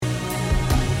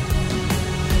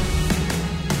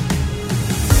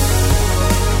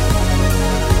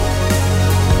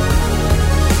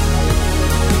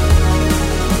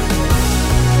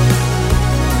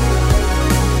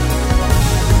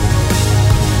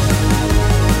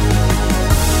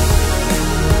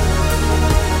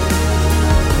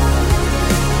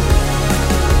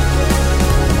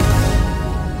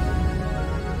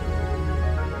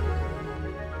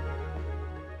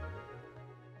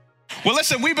Well,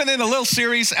 listen, we've been in a little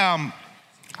series. I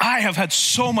have had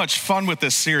so much fun with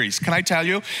this series, can I tell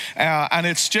you? And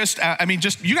it's just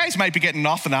you guys might be getting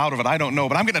nothing out of it, I don't know,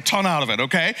 but I'm getting a ton out of it,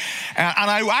 okay? And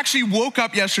I actually woke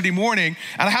up yesterday morning,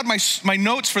 and I had my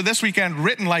notes for this weekend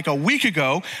written like a week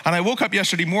ago, and I woke up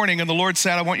yesterday morning, and the Lord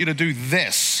said, I want you to do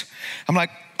this. I'm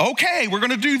like, okay, we're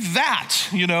gonna do that,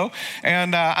 you know?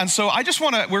 And so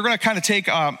we're gonna kind of take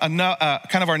kind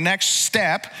of our next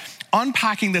step,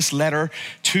 unpacking this letter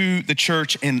to the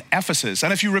church in Ephesus.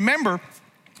 And if you remember,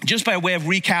 just by way of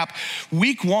recap,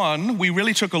 week 1, we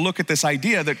really took a look at this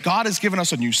idea that God has given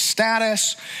us a new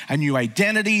status, a new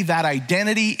identity. That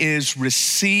identity is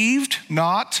received,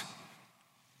 not,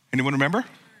 anyone remember?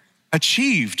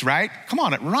 Achieved, right? Come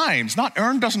on, it rhymes. Not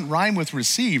earned doesn't rhyme with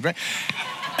received, right?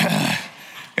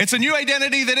 It's a new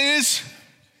identity that is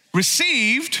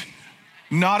received,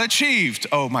 not achieved.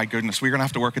 Oh my goodness, we're gonna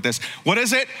have to work at this. What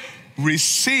is it?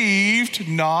 Received,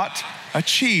 not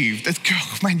achieved.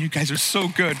 Oh, man, you guys are so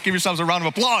good. Give yourselves a round of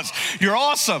applause. You're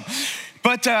awesome.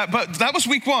 But that was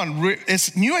week 1.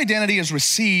 Its new identity is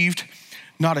received,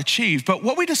 not achieved. But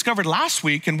what we discovered last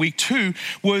week in week 2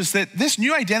 was that this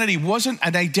new identity wasn't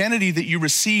an identity that you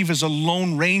receive as a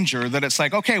lone ranger, that it's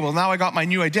like, okay, well, now I got my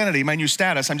new identity, my new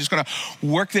status. I'm just gonna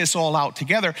work this all out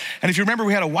together. And if you remember,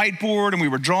 we had a whiteboard and we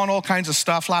were drawing all kinds of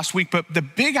stuff last week, but the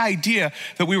big idea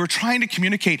that we were trying to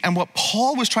communicate, and what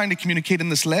Paul was trying to communicate in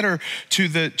this letter to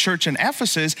the church in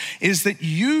Ephesus, is that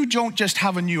you don't just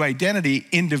have a new identity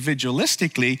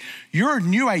individualistically, your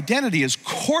new identity is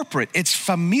corporate, it's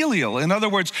familial. In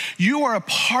other words, you are a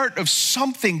part of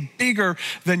something bigger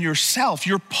than yourself.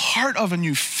 You're part of a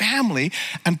new family,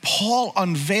 and Paul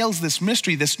unveils this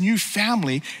mystery. This new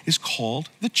family is called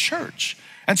the church.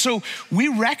 And so we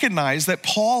recognize that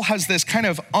Paul has this kind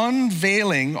of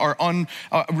unveiling or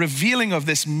revealing of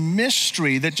this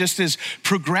mystery that just is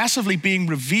progressively being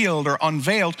revealed or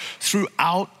unveiled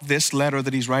throughout this letter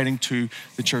that he's writing to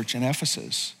the church in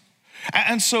Ephesus.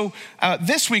 And so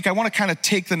this week, I want to kind of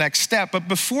take the next step. But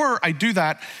before I do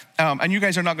that, and you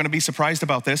guys are not going to be surprised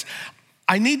about this,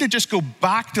 I need to just go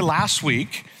back to last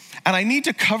week, and I need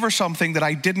to cover something that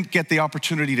I didn't get the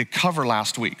opportunity to cover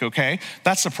last week, okay?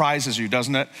 That surprises you,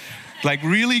 doesn't it? Like,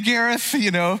 really, Gareth? You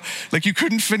know, like you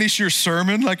couldn't finish your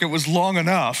sermon like it was long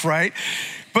enough, right?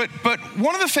 But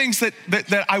one of the things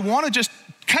that I want to just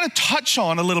kind of touch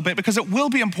on a little bit, because it will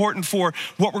be important for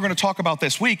what we're going to talk about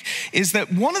this week, is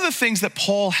that one of the things that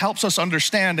Paul helps us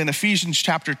understand in Ephesians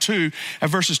chapter 2,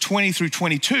 verses 20 through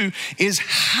 22, is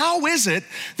how is it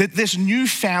that this new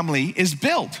family is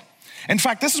built? In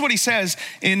fact, this is what he says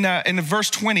in verse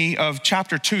 20 of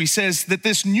chapter 2. He says that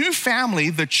this new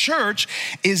family, the church,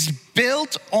 is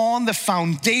built on the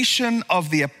foundation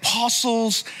of the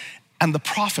apostles and the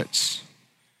prophets,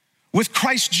 with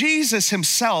Christ Jesus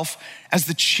himself as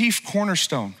the chief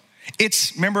cornerstone.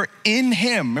 It's, remember, in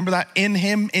him, remember that, in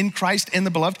him, in Christ, in the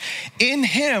beloved. In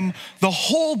him, the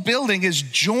whole building is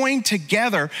joined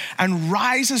together and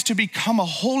rises to become a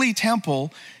holy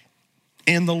temple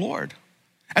in the Lord.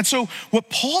 And so what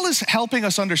Paul is helping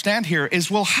us understand here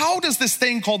is, well, how does this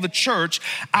thing called the church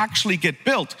actually get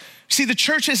built? See, the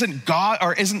church isn't God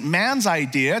or isn't man's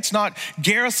idea. It's not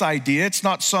Gareth's idea. It's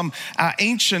not some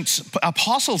ancient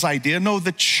apostle's idea. No,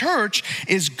 the church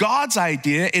is God's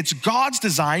idea. It's God's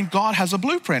design. God has a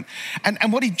blueprint.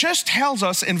 And what he just tells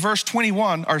us in verse 20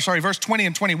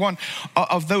 and 21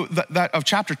 of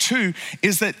chapter 2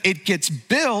 is that it gets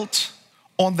built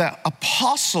on the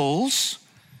apostles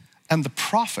and the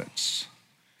prophets.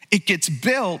 It gets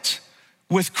built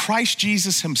with Christ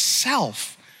Jesus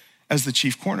himself as the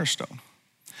chief cornerstone.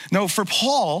 Now, for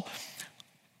Paul,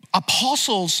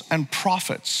 apostles and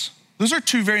prophets, those are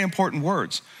two very important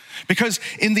words, because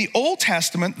in the Old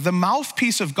Testament, the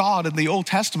mouthpiece of God in the Old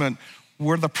Testament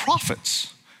were the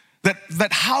prophets.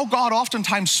 That how God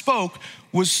oftentimes spoke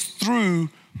was through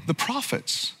the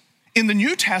prophets. In the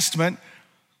New Testament,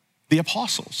 the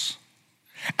apostles.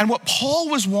 And what Paul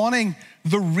was wanting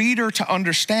the reader to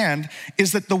understand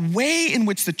is that the way in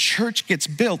which the church gets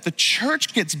built,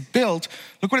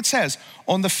 look what it says,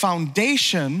 on the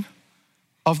foundation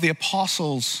of the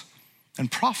apostles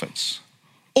and prophets.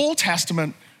 Old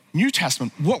Testament, New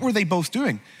Testament, what were they both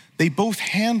doing? They both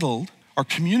handled or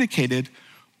communicated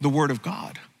the word of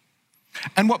God.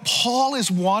 And what Paul is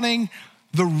wanting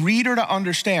the reader to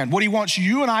understand, what he wants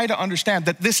you and I to understand,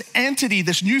 that this entity,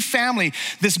 this new family,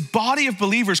 this body of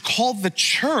believers called the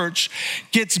church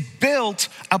gets built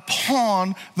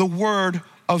upon the word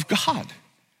of God.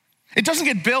 It doesn't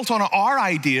get built on our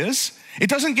ideas. It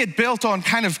doesn't get built on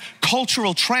kind of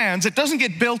cultural trends. It doesn't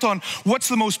get built on what's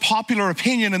the most popular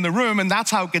opinion in the room and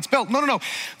that's how it gets built. No.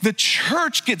 The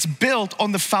church gets built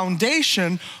on the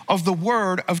foundation of the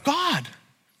Word of God.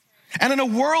 And in a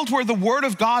world where the Word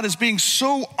of God is being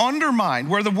so undermined,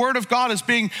 where the Word of God is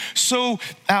being so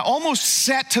almost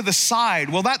set to the side,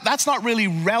 well, that's not really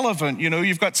relevant.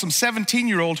 You've got some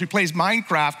 17-year-old who plays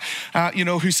Minecraft,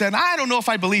 who said, I don't know if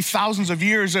I believe thousands of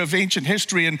years of ancient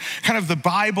history and kind of the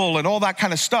Bible and all that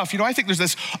kind of stuff. I think there's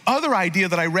this other idea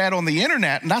that I read on the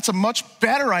internet, and that's a much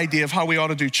better idea of how we ought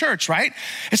to do church, right?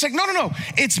 It's like, no.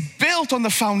 It's built on the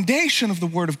foundation of the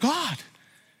Word of God.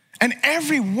 And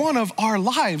every one of our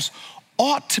lives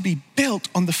ought to be built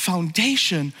on the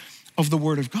foundation of the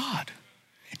Word of God.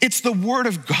 It's the Word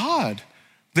of God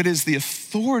that is the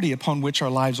authority upon which our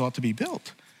lives ought to be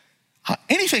built.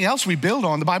 Anything else we build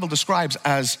on, the Bible describes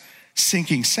as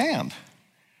sinking sand.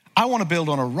 I want to build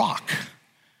on a rock.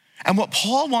 And what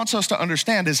Paul wants us to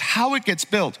understand is how it gets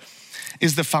built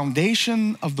is the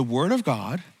foundation of the Word of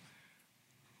God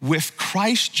with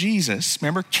Christ Jesus,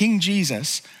 remember King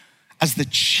Jesus, as the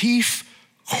chief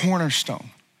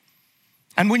cornerstone.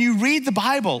 And when you read the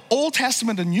Bible, Old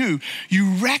Testament and New,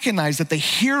 you recognize that the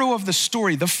hero of the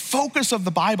story, the focus of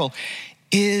the Bible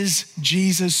is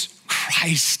Jesus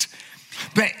Christ.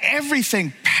 That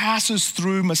everything passes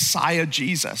through Messiah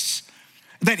Jesus.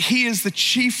 That he is the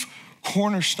chief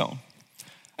cornerstone.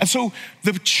 And so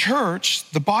the church,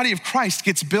 the body of Christ,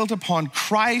 gets built upon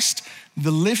Christ, the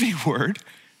living Word,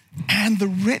 and the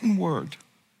written Word,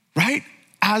 right?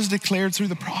 As declared through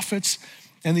the prophets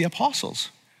and the apostles.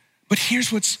 But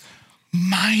here's what's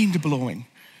mind-blowing,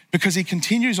 because he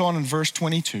continues on in verse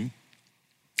 22,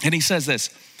 and he says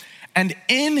this, and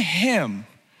in him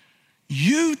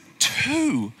you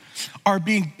too are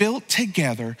being built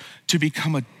together to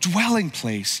become a dwelling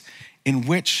place in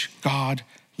which God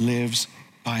lives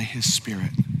by his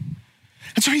Spirit.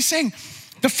 And so he's saying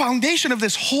the foundation of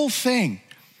this whole thing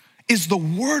is the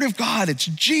Word of God. It's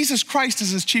Jesus Christ as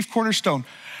his chief cornerstone.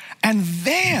 And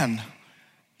then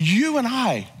you and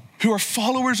I, who are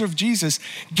followers of Jesus,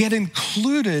 get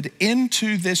included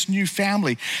into this new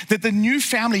family. That the new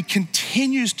family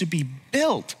continues to be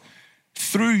built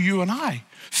through you and I,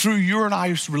 through you and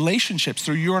I's relationships,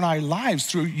 through you and I's lives,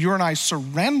 through you and I's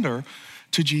surrender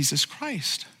to Jesus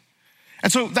Christ.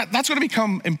 And so that's going to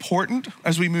become important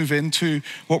as we move into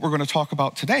what we're going to talk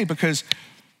about today, because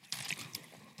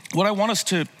what I want us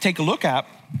to take a look at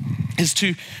is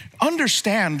to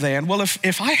understand then, well,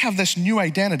 if I have this new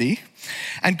identity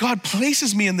and God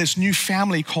places me in this new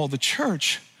family called the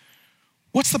church,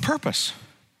 what's the purpose?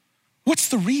 What's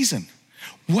the reason?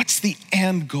 What's the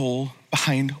end goal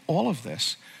behind all of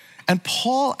this? And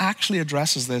Paul actually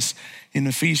addresses this in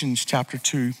Ephesians chapter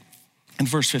 2 and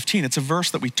verse 15. It's a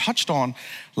verse that we touched on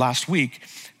last week,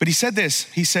 but he said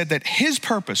this, he said that his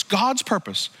purpose, God's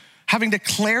purpose, having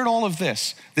declared all of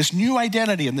this new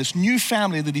identity and this new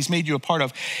family that he's made you a part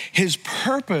of, his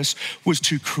purpose was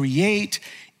to create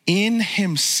in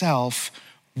himself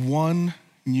one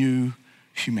new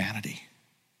humanity.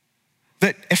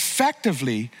 That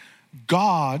effectively,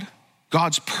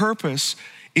 God's purpose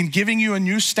in giving you a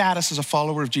new status as a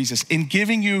follower of Jesus, in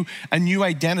giving you a new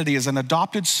identity as an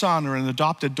adopted son or an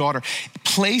adopted daughter,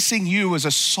 placing you as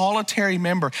a solitary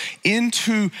member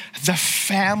into the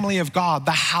family of God,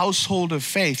 the household of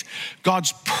faith.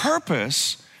 God's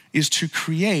purpose is to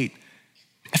create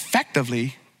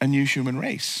effectively a new human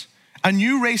race. A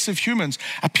new race of humans,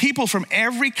 a people from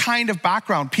every kind of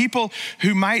background, people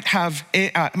who might have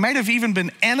even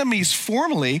been enemies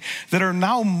formerly that are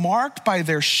now marked by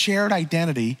their shared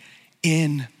identity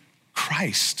in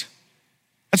Christ.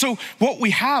 And so what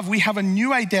we have a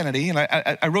new identity, and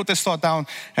I wrote this thought down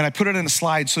and I put it in a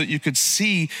slide so that you could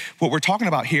see what we're talking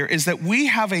about here, is that we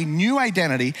have a new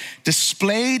identity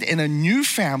displayed in a new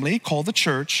family called the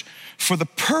church for the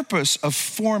purpose of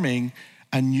forming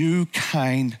a new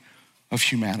kind of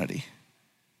humanity.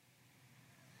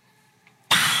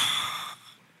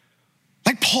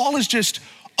 Like Paul is just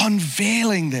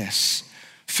unveiling this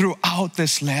throughout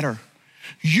this letter.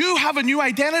 You have a new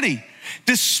identity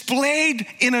displayed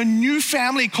in a new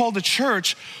family called the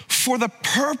church for the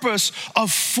purpose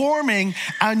of forming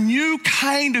a new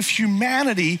kind of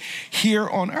humanity here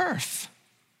on earth.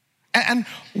 And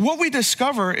what we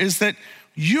discover is that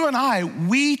you and I,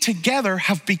 we together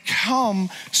have become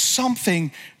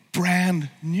something brand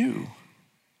new.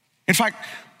 In fact,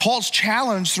 Paul's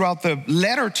challenge throughout the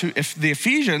letter to the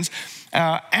Ephesians,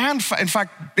 and in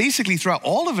fact, basically throughout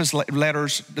all of his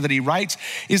letters that he writes,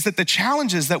 is that the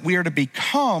challenge is that we are to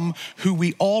become who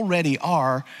we already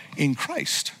are in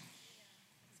Christ.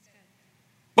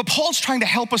 But Paul's trying to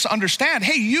help us understand,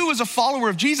 hey, you as a follower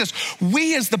of Jesus,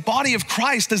 we as the body of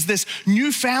Christ, as this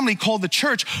new family called the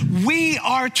church, we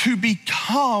are to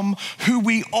become who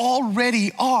we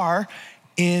already are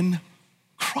in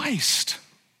Christ.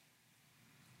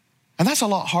 And that's a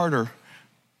lot harder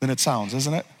than it sounds,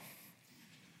 isn't it?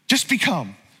 Just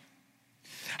become.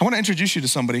 I want to introduce you to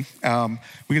somebody.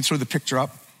 We can throw the picture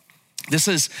up. This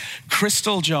is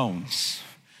Crystal Jones.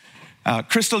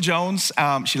 Crystal Jones,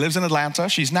 she lives in Atlanta.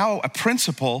 She's now a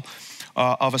principal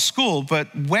of a school, but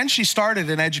when she started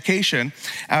in education,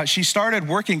 she started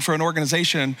working for an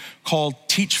organization called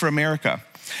Teach for America.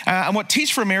 And what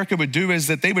Teach for America would do is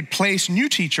that they would place new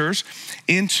teachers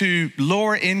into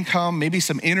lower income, maybe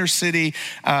some inner city,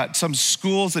 some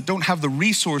schools that don't have the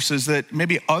resources that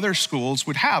maybe other schools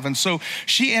would have. And so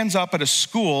she ends up at a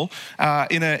school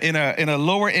in a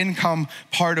lower income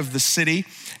part of the city.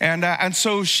 And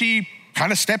so she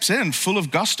kind of steps in full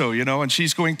of gusto, and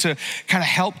she's going to kind of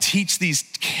help teach these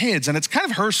kids. And it's kind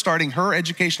of her starting her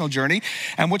educational journey.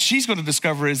 And what she's going to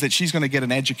discover is that she's going to get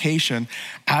an education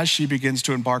as she begins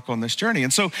to embark on this journey.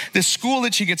 And so this school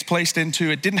that she gets placed into,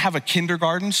 it didn't have a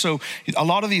kindergarten. So a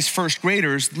lot of these first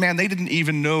graders, man, they didn't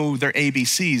even know their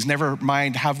ABCs, never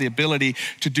mind have the ability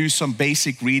to do some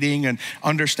basic reading and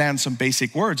understand some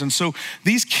basic words. And so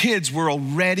these kids were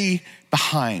already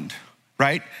behind.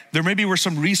 Right? There maybe were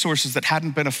some resources that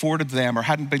hadn't been afforded to them or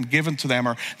hadn't been given to them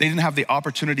or they didn't have the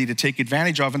opportunity to take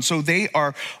advantage of. And so they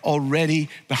are already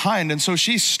behind. And so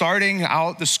she's starting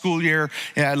out the school year,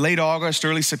 late August,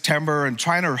 early September, and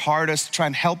trying her hardest to try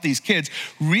and help these kids,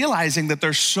 realizing that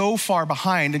they're so far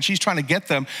behind, and she's trying to get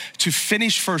them to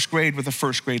finish first grade with a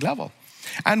first grade level.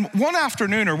 And one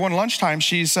afternoon or one lunchtime,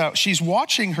 she's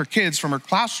watching her kids from her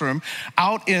classroom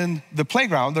out in the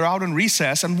playground. They're out in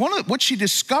recess. And what she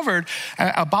discovered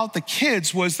about the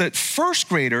kids was that first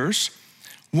graders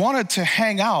wanted to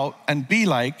hang out and be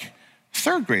like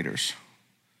third graders.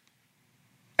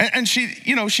 And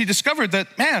she discovered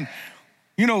that, man,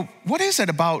 what is it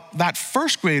about that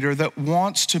first grader that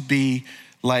wants to be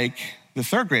like the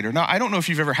third grader? Now, I don't know if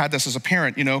you've ever had this as a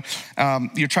parent,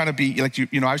 you're trying to be like,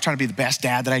 I was trying to be the best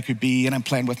dad that I could be, and I'm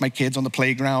playing with my kids on the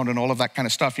playground and all of that kind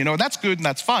of stuff. That's good and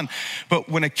that's fun. But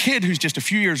when a kid who's just a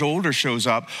few years older shows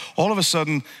up, all of a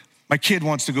sudden, my kid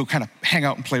wants to go kind of hang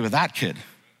out and play with that kid.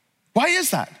 Why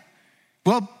is that?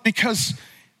 Well, because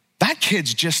that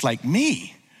kid's just like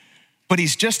me, but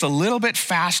he's just a little bit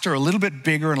faster, a little bit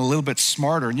bigger, and a little bit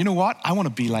smarter. And you know what? I want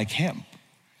to be like him.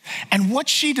 And what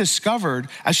she discovered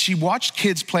as she watched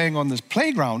kids playing on this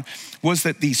playground was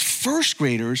that these first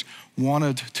graders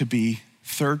wanted to be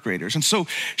third graders. And so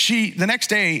the next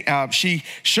day, she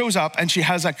shows up and she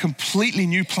has a completely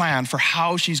new plan for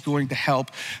how she's going to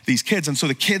help these kids. And so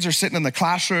the kids are sitting in the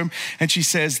classroom and she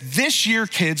says, this year,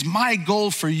 kids, my goal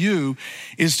for you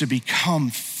is to become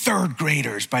third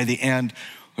graders by the end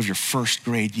of your first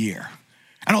grade year.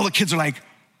 And all the kids are like,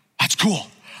 that's cool.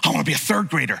 I want to be a third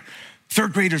grader.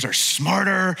 Third graders are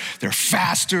smarter, they're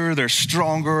faster, they're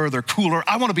stronger, they're cooler.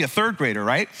 I want to be a third grader,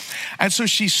 right? And so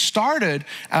she started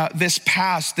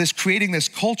creating this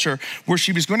culture where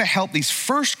she was going to help these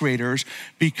first graders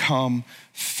become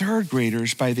third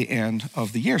graders by the end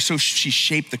of the year. So she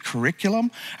shaped the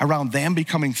curriculum around them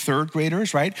becoming third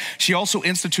graders, right? She also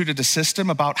instituted a system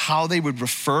about how they would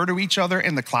refer to each other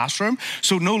in the classroom.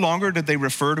 So no longer did they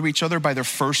refer to each other by their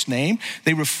first name.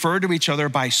 They referred to each other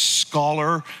by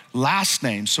scholar last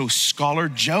name. So Scholar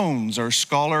Jones or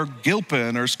Scholar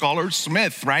Gilpin or Scholar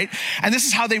Smith, right? And this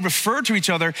is how they referred to each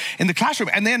other in the classroom.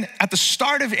 And then at the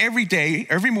start of every day,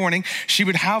 every morning, she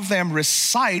would have them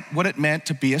recite what it meant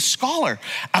to be a scholar.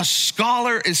 A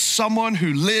scholar is someone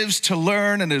who lives to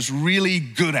learn and is really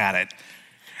good at it.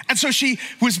 And so she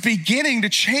was beginning to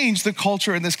change the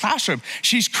culture in this classroom.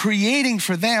 She's creating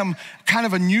for them kind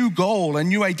of a new goal, a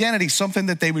new identity, something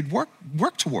that they would work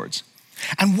towards.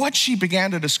 And what she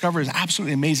began to discover is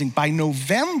absolutely amazing. By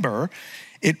November,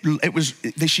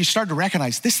 she started to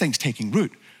recognize this thing's taking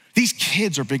root. These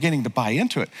kids are beginning to buy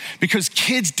into it because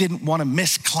kids didn't want to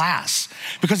miss class.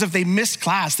 Because if they missed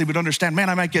class, they would understand, man,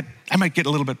 I might get a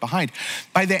little bit behind.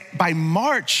 By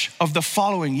March of the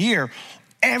following year,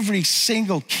 every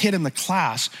single kid in the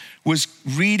class was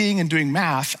reading and doing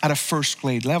math at a first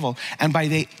grade level. And by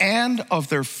the end of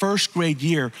their first grade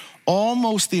year,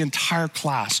 almost the entire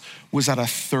class was at a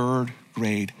third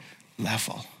grade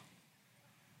level.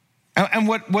 And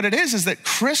what it is that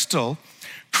Crystal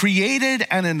created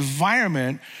an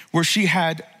environment where she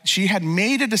had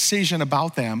made a decision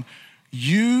about them.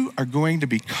 You are going to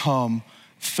become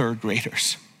third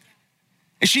graders.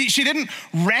 She didn't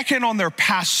reckon on their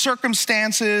past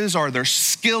circumstances or their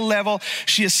skill level.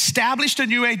 She established a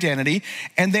new identity,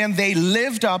 and then they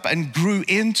lived up and grew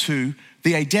into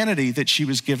the identity that she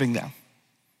was giving them.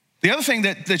 The other thing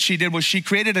that she did was she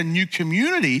created a new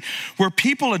community where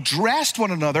people addressed one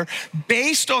another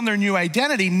based on their new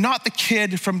identity, not the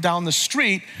kid from down the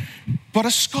street, but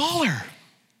a scholar.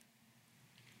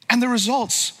 And the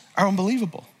results are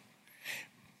unbelievable.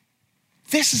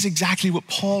 This is exactly what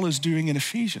Paul is doing in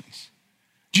Ephesians.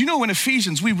 Do you know in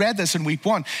Ephesians, we read this in week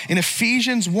 1. In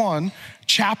Ephesians 1,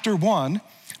 chapter 1,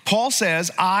 Paul says,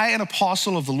 I, an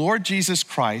apostle of the Lord Jesus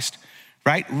Christ,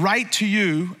 write to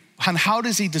you. And how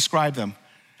does he describe them?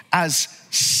 As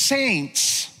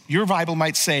saints, your Bible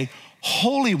might say,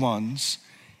 holy ones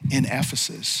in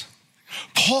Ephesus.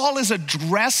 Paul is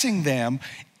addressing them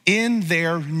in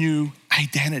their new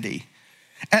identity.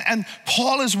 And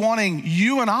Paul is wanting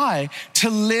you and I to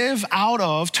live out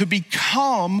of, to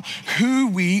become who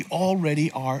we already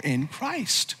are in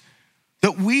Christ.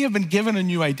 That we have been given a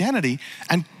new identity,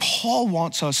 and Paul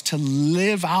wants us to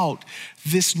live out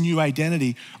this new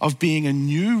identity of being a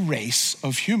new race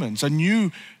of humans, a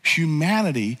new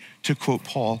humanity, to quote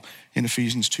Paul in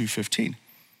Ephesians 2:15.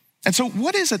 And so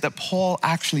what is it that Paul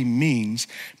actually means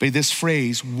by this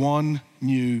phrase, one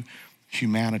new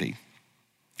humanity?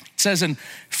 It says in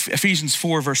Ephesians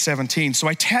 4, verse 17, so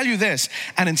I tell you this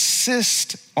and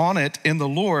insist on it in the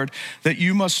Lord that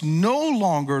you must no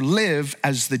longer live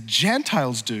as the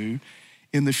Gentiles do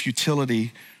in the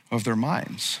futility of their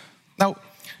minds. Now,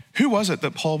 who was it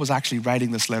that Paul was actually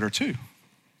writing this letter to?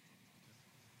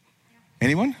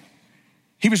 Anyone?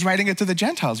 He was writing it to the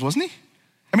Gentiles, wasn't he?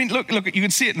 I mean, look, you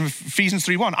can see it in Ephesians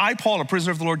 3:1. I, Paul, a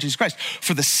prisoner of the Lord Jesus Christ,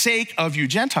 for the sake of you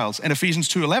Gentiles. And Ephesians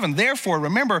 2:11, therefore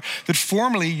remember that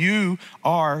formerly you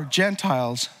are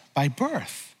Gentiles by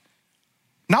birth.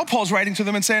 Now Paul's writing to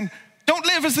them and saying, don't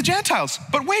live as the Gentiles.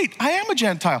 But wait, I am a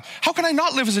Gentile. How can I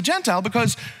not live as a Gentile?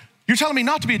 Because you're telling me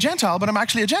not to be a Gentile, but I'm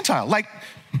actually a Gentile. Like,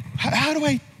 how do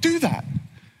I do that?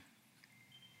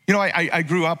 You know, I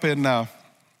grew up in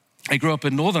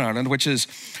Northern Ireland, which is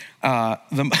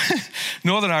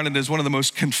Northern Ireland is one of the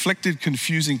most conflicted,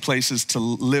 confusing places to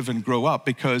live and grow up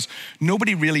because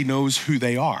nobody really knows who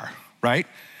they are, right?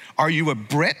 Are you a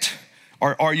Brit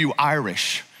or are you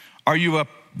Irish? Are you a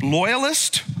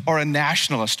loyalist or a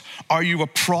nationalist? Are you a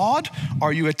prod?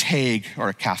 Are you a Taig or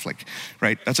a Catholic,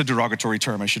 right? That's a derogatory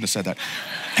term. I shouldn't have said that.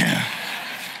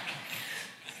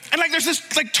 And there's this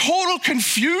total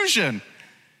confusion.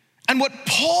 And what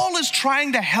Paul is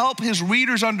trying to help his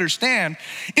readers understand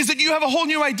is that you have a whole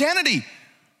new identity.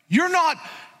 You're not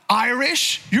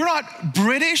Irish, you're not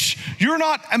British, you're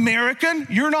not American,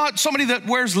 you're not somebody that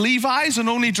wears Levi's and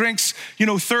only drinks,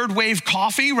 third wave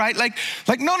coffee, right?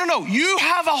 No. You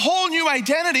have a whole new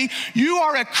identity. You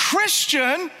are a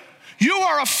Christian. You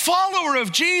are a follower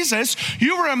of Jesus.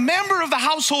 You are a member of the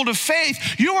household of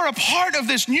faith. You are a part of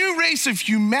this new race of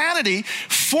humanity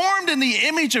formed in the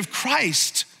image of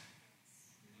Christ.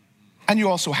 And you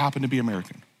also happen to be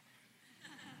American,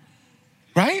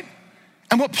 right?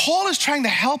 And what Paul is trying to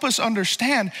help us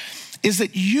understand is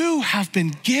that you have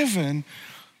been given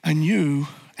a new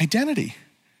identity.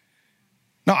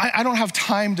 Now, I don't have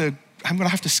time I'm gonna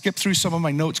have to skip through some of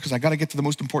my notes because I gotta get to the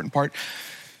most important part.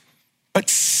 But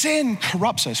sin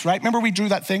corrupts us, right? Remember we drew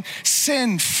that thing?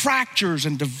 Sin fractures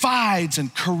and divides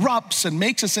and corrupts and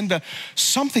makes us into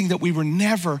something that we were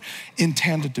never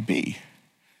intended to be.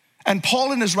 And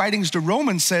Paul in his writings to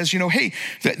Romans says, hey,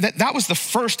 that was the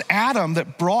first Adam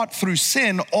that brought through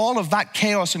sin all of that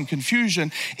chaos and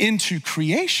confusion into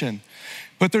creation.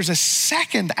 But there's a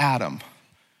second Adam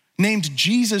named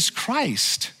Jesus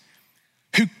Christ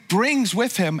who brings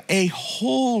with him a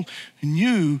whole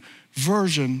new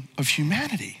version of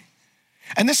humanity.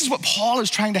 And this is what Paul is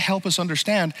trying to help us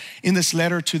understand in this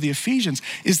letter to the Ephesians,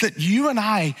 is that you and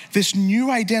I, this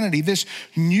new identity, this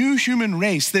new human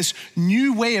race, this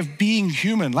new way of being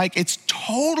human, it's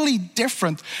totally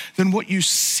different than what you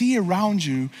see around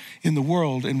you in the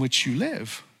world in which you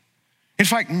live. In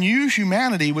fact, new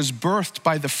humanity was birthed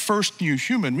by the first new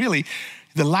human, really,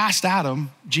 the last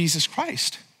Adam, Jesus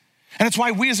Christ. And it's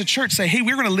why we as a church say, hey,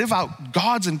 we're gonna live out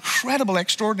God's incredible,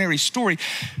 extraordinary story.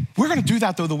 We're gonna do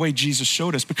that though the way Jesus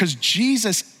showed us, because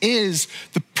Jesus is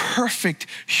the perfect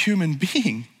human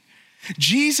being.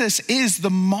 Jesus is the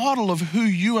model of who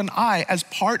you and I, as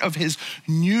part of his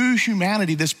new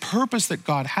humanity, this purpose that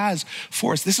God has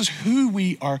for us, this is who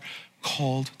we are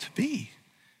called to be.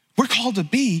 We're called to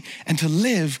be and to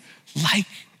live like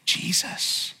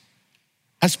Jesus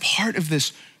as part of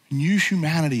this new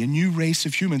humanity, a new race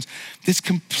of humans that's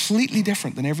completely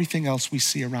different than everything else we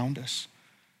see around us.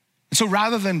 And so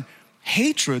rather than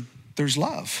hatred, there's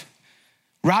love.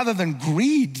 Rather than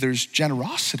greed, there's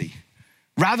generosity.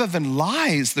 Rather than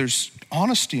lies, there's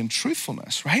honesty and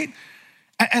truthfulness, right?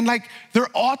 And like there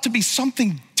ought to be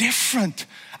something different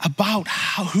about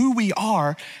who we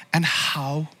are and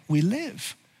how we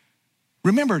live.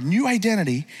 Remember, new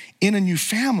identity in a new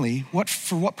family,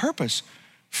 for what purpose?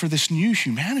 For this new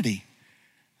humanity.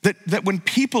 That when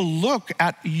people look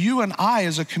at you and I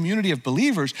as a community of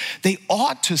believers, they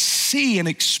ought to see and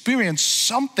experience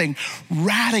something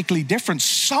radically different,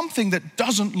 something that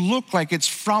doesn't look like it's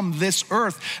from this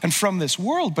earth and from this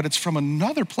world, but it's from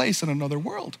another place and another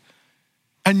world.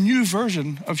 A new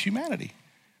version of humanity.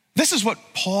 This is what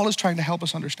Paul is trying to help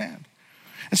us understand.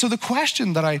 And so the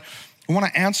question that I want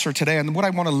to answer today and what I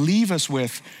want to leave us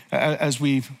with as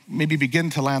we maybe begin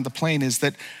to land the plane is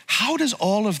that how does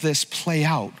all of this play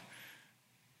out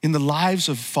in the lives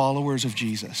of followers of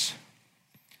Jesus?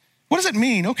 What does it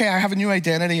mean? Okay, I have a new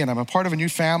identity and I'm a part of a new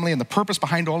family, and the purpose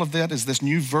behind all of that is this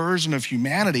new version of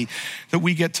humanity that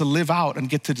we get to live out and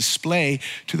get to display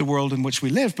to the world in which we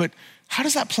live. But how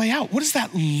does that play out? What does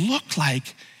that look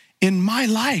like in my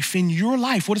life, in your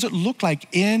life? What does it look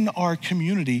like in our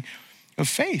community of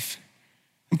faith?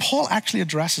 And Paul actually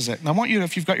addresses it. And I want you to,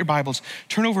 if you've got your Bibles,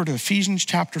 turn over to Ephesians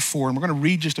chapter 4, and we're going to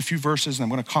read just a few verses, and I'm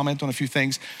going to comment on a few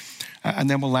things, and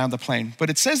then we'll land the plane. But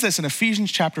it says this in Ephesians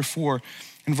chapter 4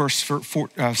 in verse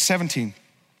 17.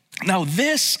 Now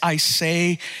this I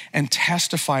say and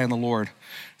testify in the Lord,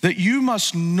 that you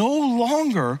must no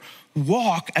longer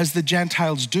walk as the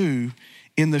Gentiles do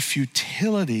in the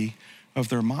futility of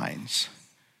their minds.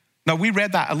 Now, we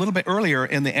read that a little bit earlier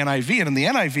in the NIV, and in the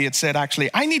NIV it said,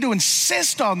 actually, I need to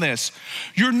insist on this.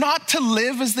 You're not to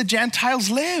live as the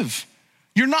Gentiles live.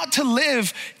 You're not to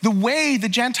live the way the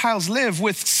Gentiles live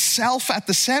with self at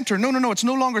the center. No, it's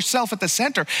no longer self at the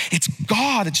center. It's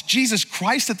God, it's Jesus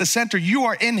Christ at the center. You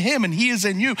are in him and he is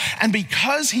in you. And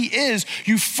because he is,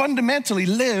 you fundamentally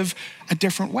live a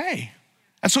different way.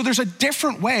 And so there's a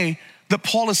different way that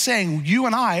Paul is saying you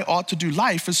and I ought to do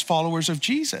life as followers of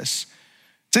Jesus.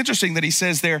 It's interesting that he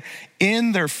says there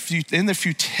in the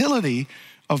futility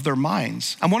of their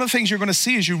minds. And one of the things you're going to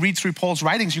see as you read through Paul's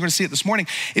writings, you're going to see it this morning,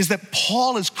 is that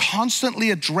Paul is constantly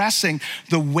addressing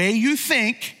the way you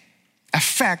think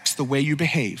affects the way you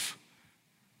behave,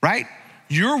 right?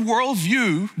 Your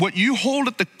worldview, what you hold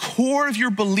at the core of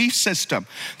your belief system,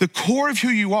 the core of who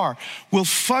you are, will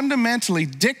fundamentally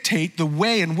dictate the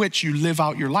way in which you live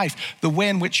out your life, the way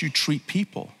in which you treat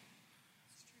people.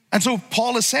 And so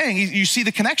Paul is saying, you see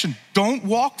the connection. Don't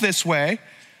walk this way.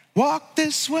 Walk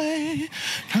this way.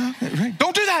 Right?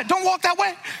 Don't do that. Don't walk that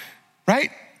way.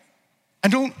 Right?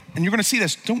 And you're going to see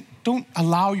this. Don't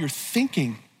allow your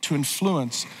thinking to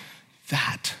influence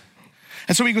that.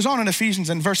 And so he goes on in Ephesians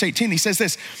in verse 18. He says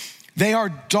this, they are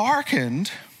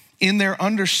darkened in their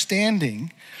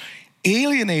understanding,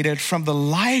 alienated from the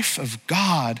life of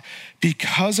God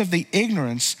because of the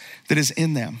ignorance that is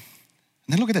in them.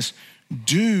 And then look at this.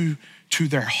 Due to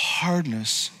their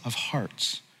hardness of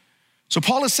hearts. So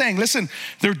Paul is saying, listen,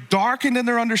 they're darkened in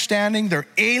their understanding. They're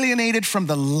alienated from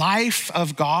the life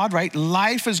of God, right?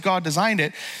 Life as God designed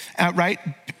it, right?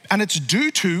 And it's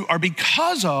due to or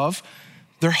because of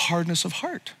their hardness of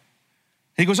heart.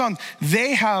 He goes on,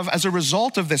 they have, as a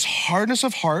result of this hardness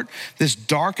of heart, this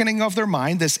darkening of their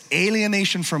mind, this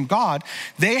alienation from God,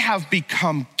 they have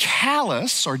become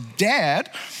callous or dead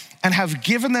and have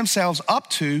given themselves up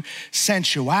to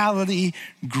sensuality,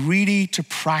 greedy to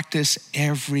practice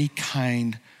every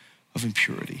kind of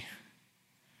impurity.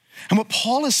 And what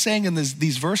Paul is saying in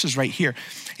these verses right here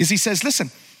is he says, listen,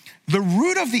 the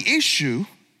root of the issue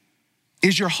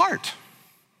is your heart.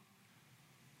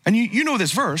 And you know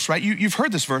this verse, right? You've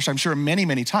heard this verse, I'm sure, many,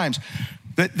 many times,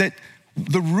 that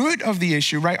the root of the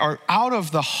issue, right, are out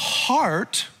of the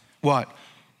heart, what?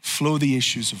 Flow the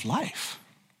issues of life.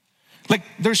 Like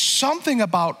there's something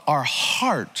about our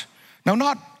heart, now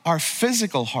not our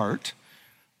physical heart,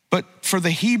 but for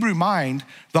the Hebrew mind,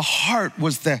 the heart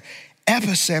was the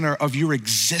epicenter of your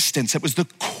existence. It was the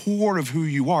core of who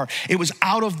you are. It was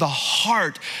out of the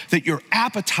heart that your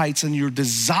appetites and your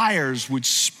desires would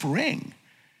spring.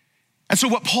 And so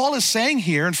what Paul is saying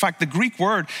here, in fact, the Greek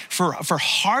word for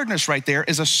hardness right there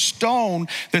is a stone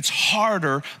that's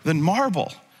harder than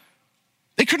marble.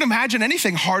 They couldn't imagine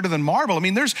anything harder than marble. I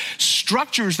mean, there's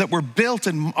structures that were built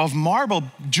of marble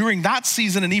during that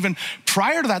season and even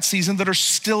prior to that season that are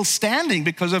still standing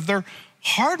because of their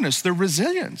hardness, their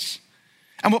resilience.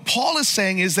 And what Paul is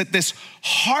saying is that this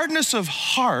hardness of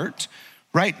heart,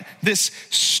 right, this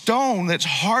stone that's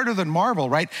harder than marble,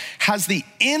 right, has the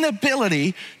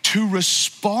inability to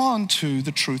respond to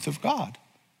the truth of God.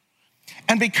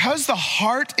 And because the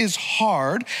heart is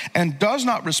hard and does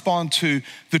not respond to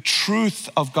the truth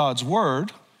of God's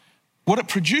word, what it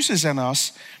produces in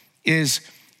us is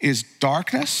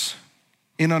darkness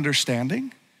in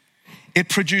understanding. It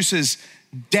produces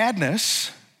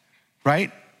deadness,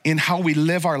 right, in how we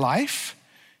live our life.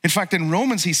 In fact, in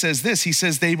Romans, he says this. He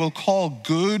says, they will call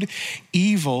good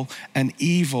evil and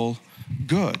evil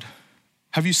good.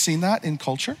 Have you seen that in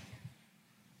culture?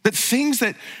 That things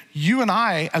that you and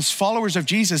I, as followers of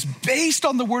Jesus, based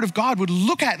on the word of God, would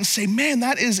look at and say, man,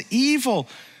 that is evil,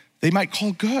 they might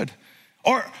call good.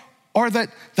 Or that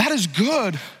is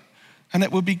good, and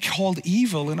it would be called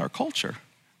evil in our culture.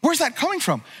 Where's that coming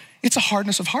from? It's a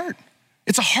hardness of heart.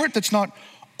 It's a heart that's not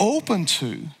open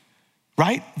to,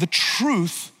 right, the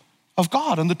truth of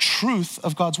God and the truth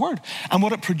of God's word. And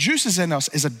what it produces in us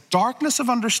is a darkness of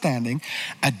understanding,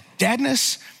 a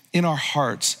deadness in our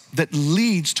hearts that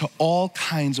leads to all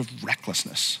kinds of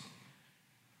recklessness.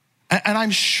 And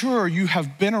I'm sure you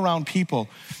have been around people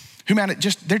who, man,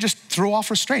 they're just throw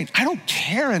off restraint. I don't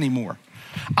care anymore.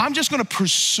 I'm just gonna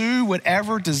pursue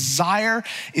whatever desire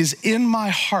is in my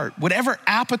heart, whatever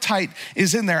appetite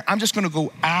is in there, I'm just gonna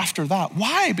go after that.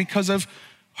 Why? Because of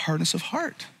hardness of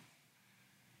heart.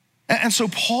 And so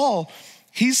Paul,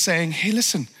 he's saying, hey,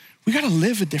 listen, we gotta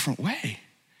live a different way.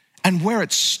 And where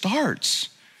it starts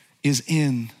is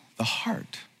in the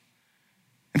heart.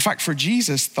 In fact, for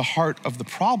Jesus, the heart of the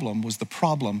problem was the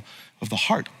problem of the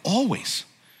heart, always.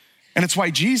 And it's why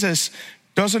Jesus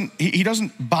doesn't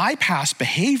bypass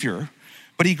behavior,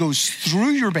 but he goes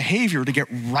through your behavior to get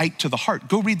right to the heart.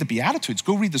 Go read the Beatitudes,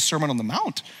 go read the Sermon on the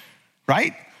Mount,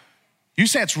 right? You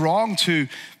say it's wrong to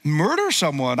murder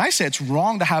someone. I say it's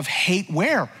wrong to have hate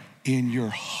where? In your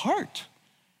heart.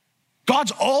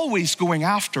 God's always going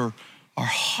after our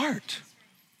heart.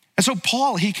 And so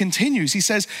Paul, he continues, he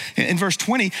says in verse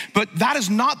 20, but that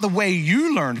is not the way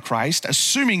you learned Christ,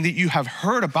 assuming that you have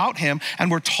heard about him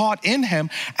and were taught in him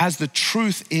as the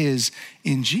truth is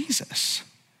in Jesus.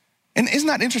 And isn't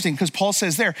that interesting? Because Paul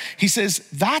says there, he says,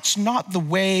 that's not the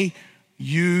way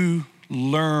you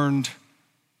learned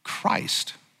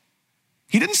Christ.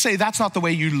 He didn't say that's not the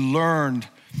way you learned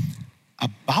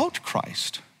about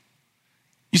Christ.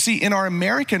 You see, in our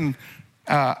American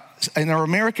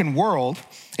world,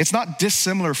 it's not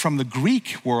dissimilar from the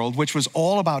Greek world, which was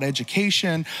all about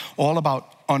education, all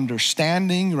about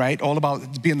understanding, right? All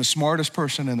about being the smartest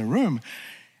person in the room.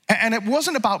 And it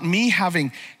wasn't about me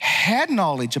having head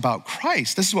knowledge about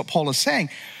Christ. This is what Paul is saying.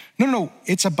 No,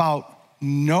 it's about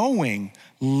knowing,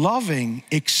 loving,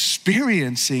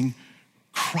 experiencing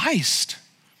Christ,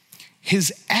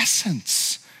 his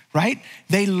essence, right?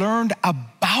 They learned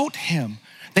about him.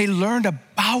 They learned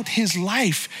about his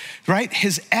life, right?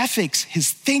 His ethics,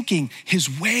 his thinking,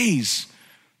 his ways.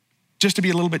 Just to be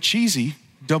a little bit cheesy,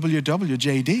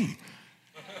 WWJD.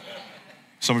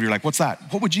 Some of you are like, what's that?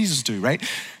 What would Jesus do, right?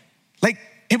 Like,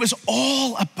 it was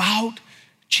all about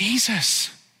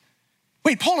Jesus.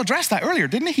 Wait, Paul addressed that earlier,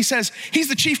 didn't he? He says, he's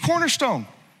the chief cornerstone,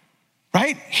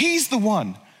 right? He's the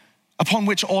one upon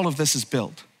which all of this is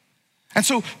built. And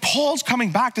so Paul's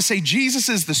coming back to say Jesus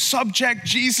is the subject,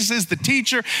 Jesus is the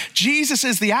teacher, Jesus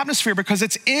is the atmosphere, because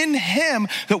it's in him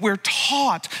that we're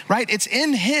taught, right? It's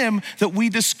in him that we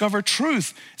discover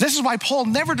truth. This is why Paul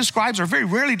never describes, or very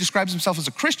rarely describes himself as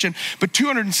a Christian, but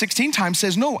 216 times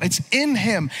says, no, it's in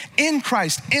him, in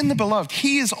Christ, in the beloved.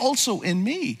 He is also in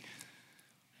me.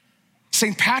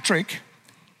 St. Patrick,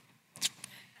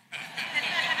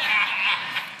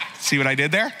 see what I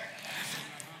did there?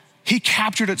 He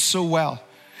captured it so well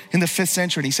in the 5th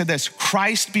century. And he said this,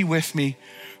 Christ be with me,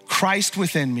 Christ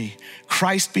within me,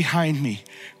 Christ behind me,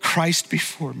 Christ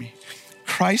before me,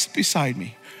 Christ beside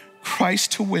me,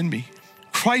 Christ to win me,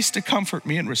 Christ to comfort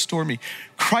me and restore me,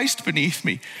 Christ beneath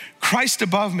me, Christ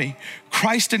above me,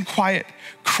 Christ in quiet,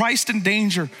 Christ in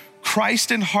danger,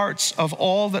 Christ in hearts of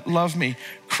all that love me,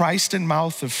 Christ in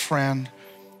mouth of friend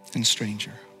and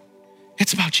stranger.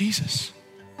 It's about Jesus.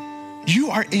 You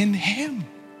are in him.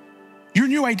 Your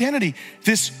new identity,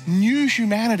 this new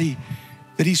humanity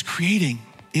that he's creating,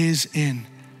 is in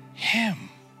him.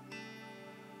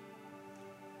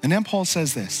 And then Paul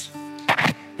says this,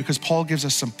 because Paul gives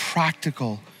us some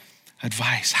practical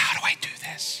advice. How do I do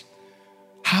this?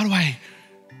 How do I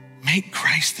make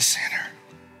Christ the center?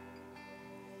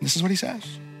 This is what he says,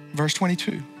 verse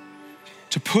 22.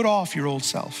 To put off your old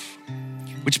self,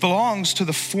 which belongs to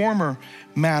the former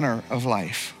manner of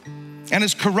life, and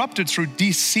is corrupted through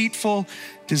deceitful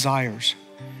desires,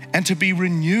 and to be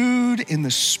renewed in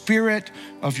the spirit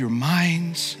of your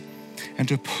minds, and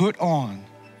to put on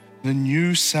the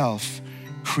new self,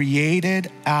 created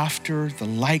after the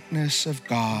likeness of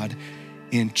God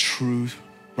in true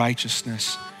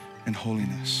righteousness and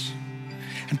holiness.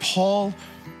 And Paul,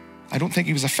 I don't think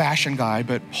he was a fashion guy,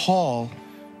 but Paul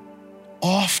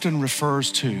often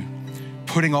refers to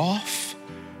putting off,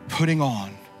 putting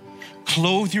on.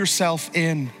 Clothe yourself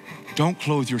in. Don't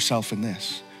clothe yourself in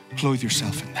this. Clothe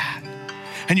yourself in that.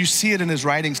 And you see it in his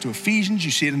writings to Ephesians,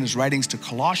 you see it in his writings to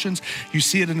Colossians, you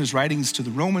see it in his writings to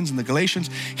the Romans and the Galatians.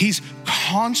 He's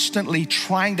constantly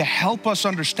trying to help us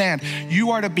understand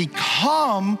you are to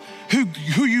become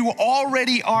who you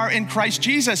already are in Christ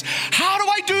Jesus. How do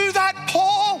I do that,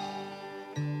 Paul?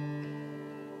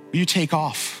 You take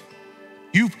off.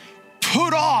 You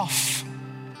put off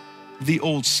the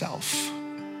old self.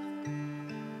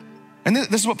 And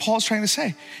this is what Paul's trying to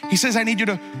say. He says, I need you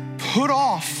to put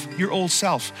off your old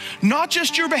self. Not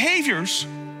just your behaviors,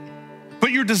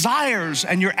 but your desires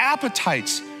and your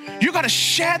appetites. You gotta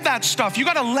shed that stuff. You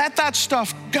gotta let that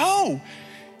stuff go.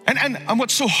 And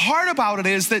what's so hard about it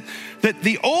is that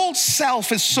the old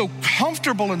self is so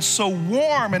comfortable and so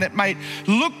warm, and it might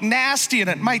look nasty and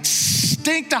it might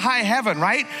stink to high heaven,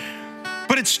 right?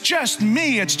 But it's just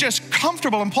me, it's just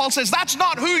comfortable. And Paul says, that's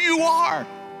not who you are.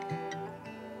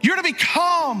 You're to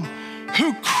become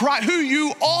who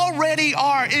you already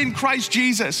are in Christ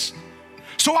Jesus.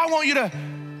 So I want you to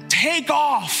take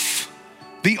off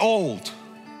the old.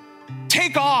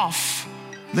 Take off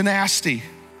the nasty.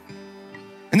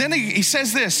 And then he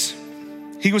says this.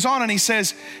 He goes on and he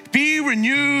says, be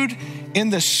renewed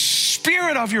in the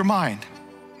spirit of your mind.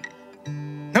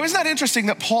 Now, isn't that interesting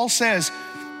that Paul says,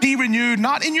 be renewed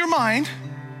not in your mind,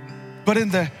 but in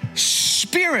the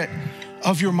spirit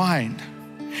of your mind.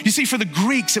 You see, for the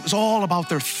Greeks, it was all about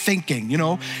their thinking,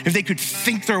 if they could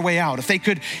think their way out, if they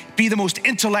could be the most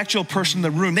intellectual person in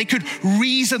the room, they could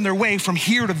reason their way from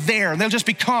here to there, and they'll just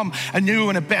become a new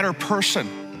and a better person.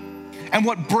 And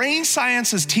what brain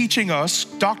science is teaching us,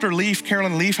 Dr. Leaf,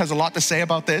 Carolyn Leaf has a lot to say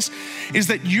about this, is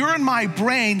that your and my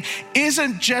brain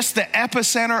isn't just the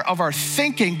epicenter of our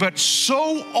thinking, but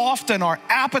so often our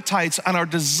appetites and our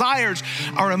desires,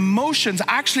 our emotions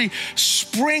actually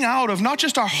spring out of not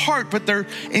just our heart, but they're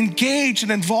engaged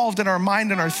and involved in our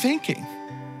mind and our thinking.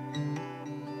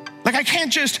 Like, I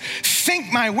can't just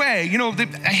think my way.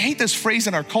 I hate this phrase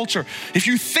in our culture. If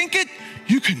you think it,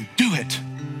 you can do it.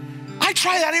 I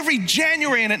try that every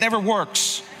January and it never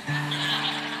works.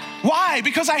 Why?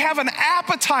 Because I have an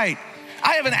appetite.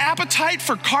 I have an appetite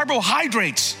for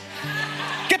carbohydrates.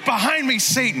 Get behind me,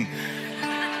 Satan.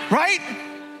 Right?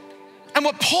 And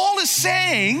what Paul is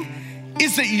saying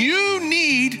is that you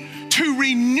need to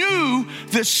renew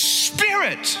the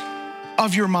spirit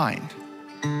of your mind.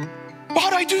 Well,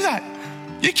 how do I do that?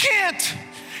 You can't.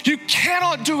 You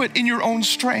cannot do it in your own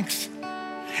strength.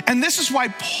 And this is why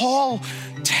Paul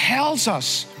tells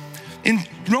us in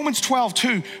Romans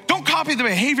 12:2, don't copy the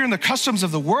behavior and the customs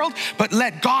of the world, but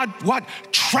let God,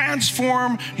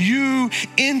 transform you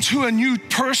into a new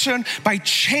person by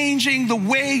changing the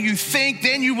way you think.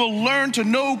 Then you will learn to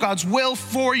know God's will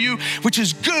for you, which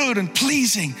is good and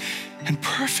pleasing and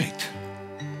perfect.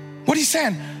 What he's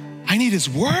saying, I need his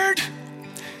word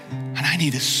and I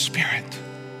need his spirit.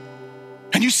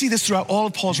 And you see this throughout all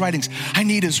of Paul's writings. I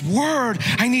need his word.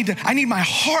 I need my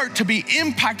heart to be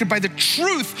impacted by the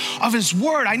truth of his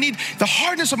word. I need the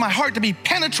hardness of my heart to be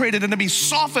penetrated and to be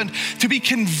softened, to be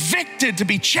convicted, to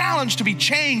be challenged, to be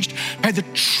changed by the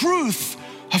truth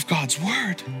of God's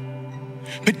word.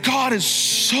 But God is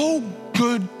so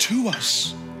good to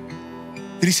us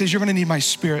that he says, you're gonna need my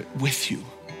spirit with you.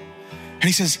 And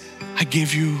he says, I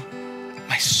give you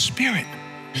my spirit.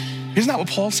 Isn't that what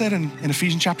Paul said in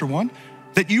Ephesians chapter 1?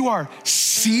 That you are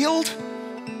sealed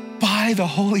by the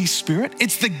Holy Spirit.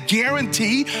 It's the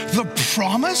guarantee, the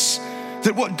promise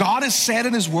that what God has said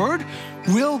in his word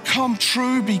will come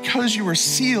true because you are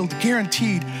sealed,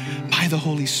 guaranteed by the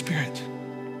Holy Spirit.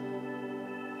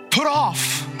 Put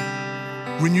off,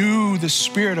 renew the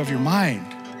spirit of your mind.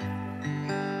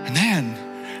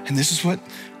 And this is what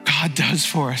God does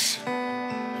for us.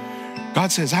 God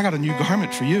says, I got a new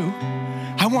garment for you.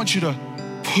 I want you to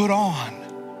put on.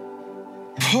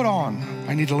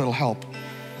 I need a little help.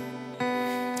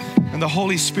 And the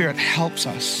Holy Spirit helps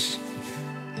us.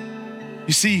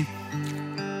 You see,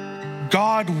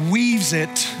 God weaves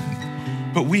it,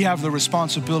 but we have the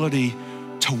responsibility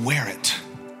to wear it.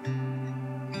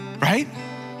 Right?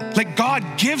 Like, God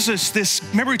gives us this,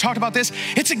 remember we talked about this?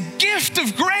 It's a gift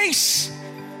of grace.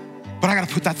 But I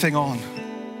gotta put that thing on.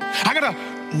 I gotta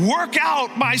work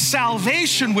out my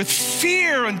salvation with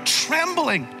fear and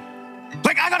trembling.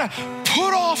 Like, I gotta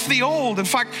put off the old. In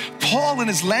fact, Paul in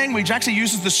his language actually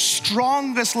uses the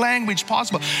strongest language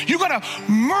possible. You gotta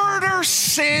murder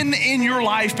sin in your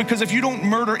life, because if you don't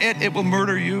murder it, it will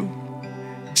murder you.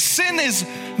 Sin is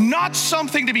not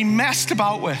something to be messed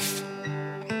about with.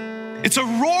 It's a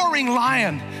roaring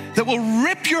lion that will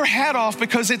rip your head off,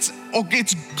 because its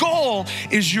goal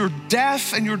is your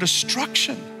death and your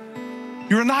destruction,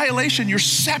 your annihilation, your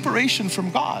separation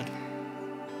from God.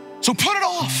 So put it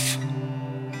off.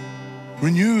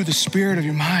 Renew the spirit of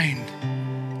your mind,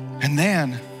 and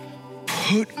then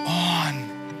put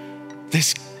on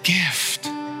this gift,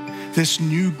 this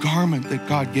new garment that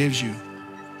God gives you.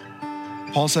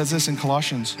 Paul says this in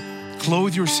Colossians: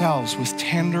 clothe yourselves with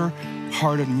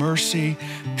tender-hearted mercy,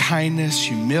 kindness,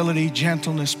 humility,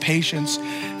 gentleness, patience.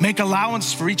 Make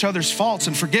allowance for each other's faults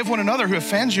and forgive one another who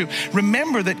offends you.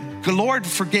 Remember that the Lord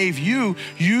forgave you,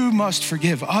 you must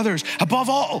forgive others. Above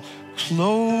all,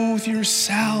 clothe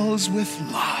yourselves with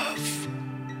love.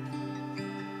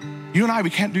 You and I, we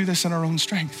can't do this in our own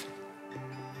strength.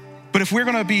 But if we're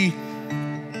gonna be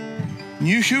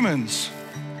new humans,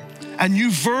 a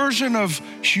new version of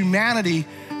humanity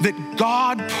that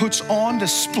God puts on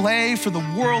display for the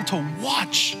world to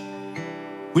watch,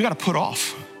 we gotta put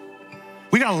off.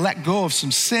 We gotta let go of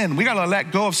some sin. We gotta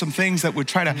let go of some things that would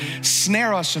try to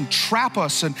snare us and trap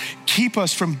us and keep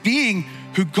us from being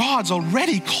who God's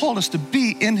already called us to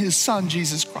be in his Son,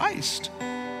 Jesus Christ.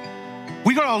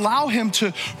 We gotta allow him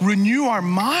to renew our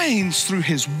minds through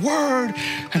his word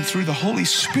and through the Holy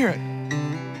Spirit,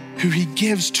 who he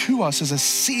gives to us as a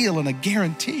seal and a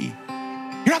guarantee.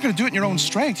 You're not gonna do it in your own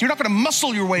strength. You're not gonna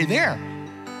muscle your way there.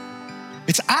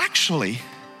 It's actually,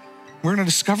 we're gonna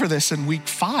discover this in week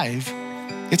 5,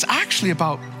 it's actually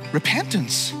about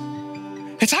repentance.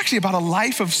 It's actually about a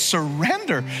life of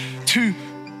surrender to,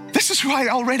 this is who I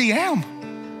already am.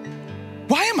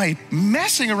 Why am I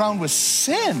messing around with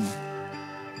sin?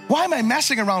 Why am I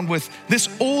messing around with this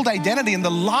old identity and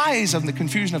the lies and the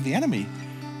confusion of the enemy,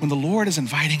 when the Lord is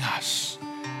inviting us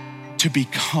to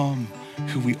become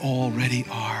who we already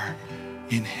are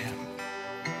in him?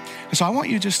 And so I want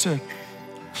you just to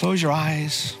close your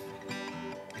eyes,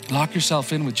 lock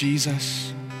yourself in with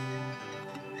Jesus.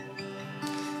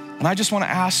 And I just want to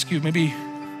ask you maybe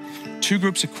two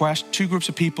groups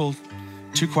of people,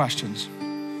 2 questions.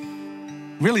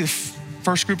 Really, the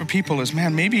first group of people is,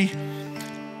 man, maybe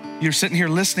you're sitting here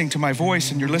listening to my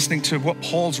voice and you're listening to what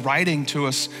Paul's writing to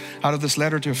us out of this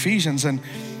letter to Ephesians, and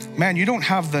man, you don't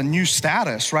have the new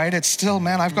status, right? It's still,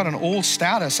 man, I've got an old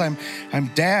status. I'm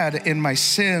dead in my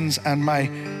sins and my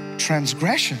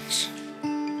transgressions.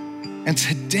 And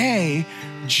today,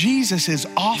 Jesus is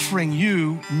offering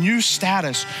you new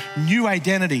status, new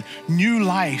identity, new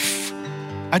life,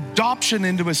 adoption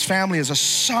into his family as a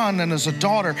son and as a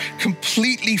daughter,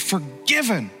 completely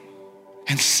forgiven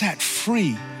and set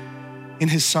free in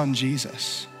his Son,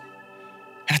 Jesus.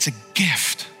 And it's a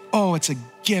gift. Oh, it's a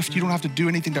gift. You don't have to do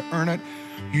anything to earn it.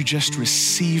 You just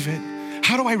receive it.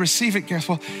 How do I receive it, Gareth?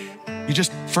 Well, you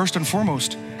just, first and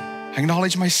foremost,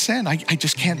 acknowledge my sin. I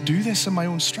just can't do this in my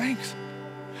own strength.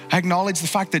 I acknowledge the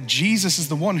fact that Jesus is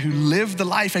the one who lived the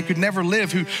life I could never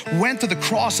live, who went to the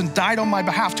cross and died on my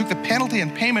behalf, took the penalty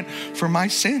and payment for my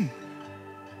sin.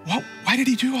 Why did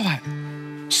he do all that?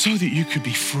 So that you could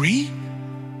be free,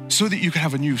 so that you could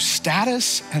have a new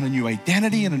status and a new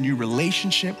identity and a new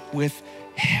relationship with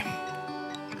him.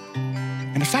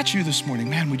 And if that's you this morning,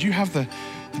 man, would you have the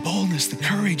boldness, the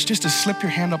courage just to slip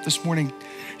your hand up this morning?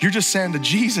 You're just saying to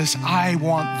Jesus, I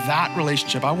want that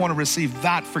relationship. I want to receive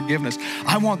that forgiveness.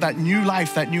 I want that new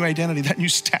life, that new identity, that new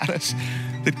status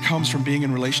that comes from being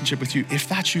in relationship with you. If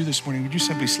that's you this morning, would you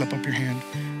simply slip up your hand?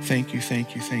 Thank you,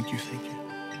 thank you, thank you, thank you,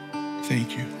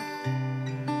 thank you.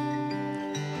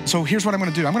 So here's what I'm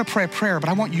gonna do. I'm gonna pray a prayer, but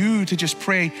I want you to just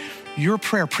pray your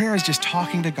prayer. Prayer is just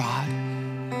talking to God.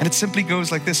 And it simply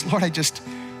goes like this: Lord, I just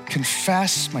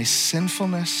confess my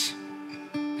sinfulness,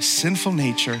 my sinful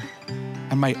nature,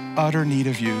 and my utter need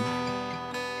of you.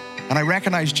 And I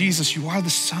recognize, Jesus, you are the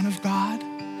Son of God,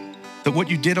 that what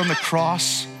you did on the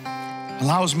cross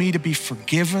allows me to be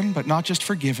forgiven, but not just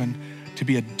forgiven, to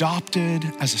be adopted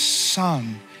as a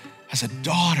son, as a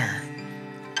daughter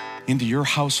into your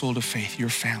household of faith, your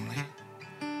family.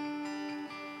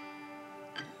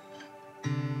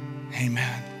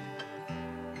 Amen.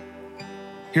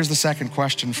 Here's the second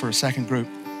question for a second group.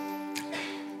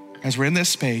 As we're in this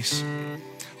space,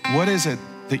 what is it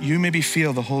that you maybe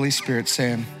feel the Holy Spirit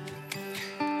saying,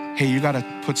 hey, you gotta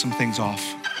put some things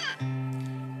off.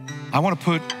 I wanna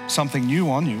put something new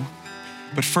on you,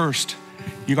 but first,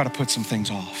 you gotta put some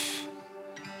things off.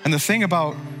 And the thing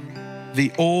about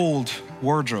the old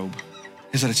wardrobe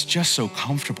is that it's just so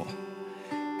comfortable.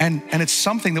 And it's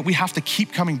something that we have to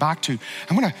keep coming back to.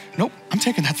 Nope, I'm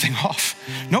taking that thing off.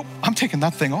 Nope, I'm taking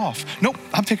that thing off. Nope,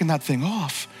 I'm taking that thing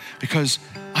off because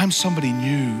I'm somebody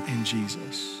new in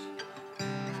Jesus.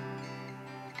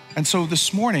 And so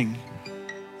this morning,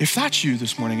 if that's you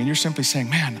this morning and you're simply saying,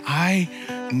 man, I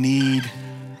need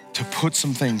to put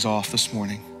some things off this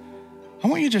morning, I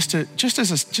want you just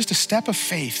as a step of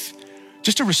faith,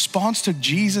 just a response to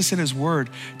Jesus and his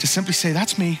word, to simply say,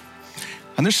 that's me.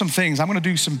 And there's some things, I'm gonna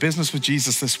do some business with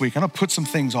Jesus this week. I'm gonna put some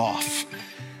things off.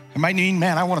 It might mean,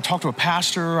 man, I wanna talk to a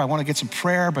pastor, I wanna get some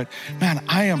prayer, but man,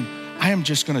 I am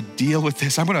just gonna deal with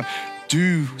this. I'm gonna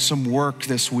do some work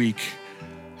this week.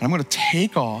 And I'm gonna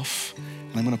take off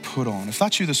and I'm gonna put on. If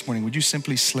that's you this morning, would you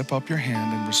simply slip up your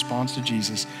hand in response to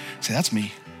Jesus? Say, that's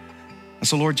me. And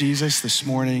so Lord Jesus, this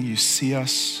morning, you see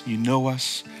us, you know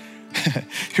us.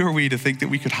 Who are we to think that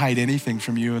we could hide anything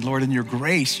from you? And Lord, in your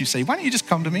grace, you say, why don't you just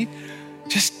come to me?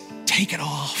 Just take it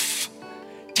off.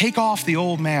 Take off the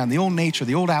old man, the old nature,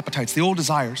 the old appetites, the old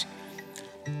desires.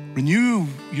 Renew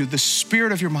the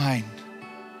spirit of your mind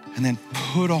and then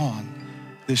put on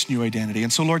this new identity.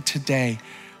 And so Lord, today,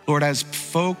 Lord, as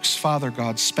folks, Father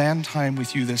God, spend time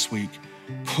with you this week,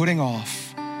 putting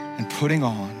off and putting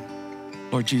on,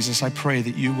 Lord Jesus, I pray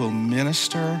that you will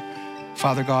minister,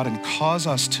 Father God, and cause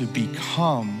us to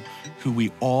become who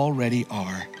we already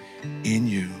are in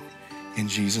you. In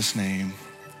Jesus' name,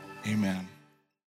 amen.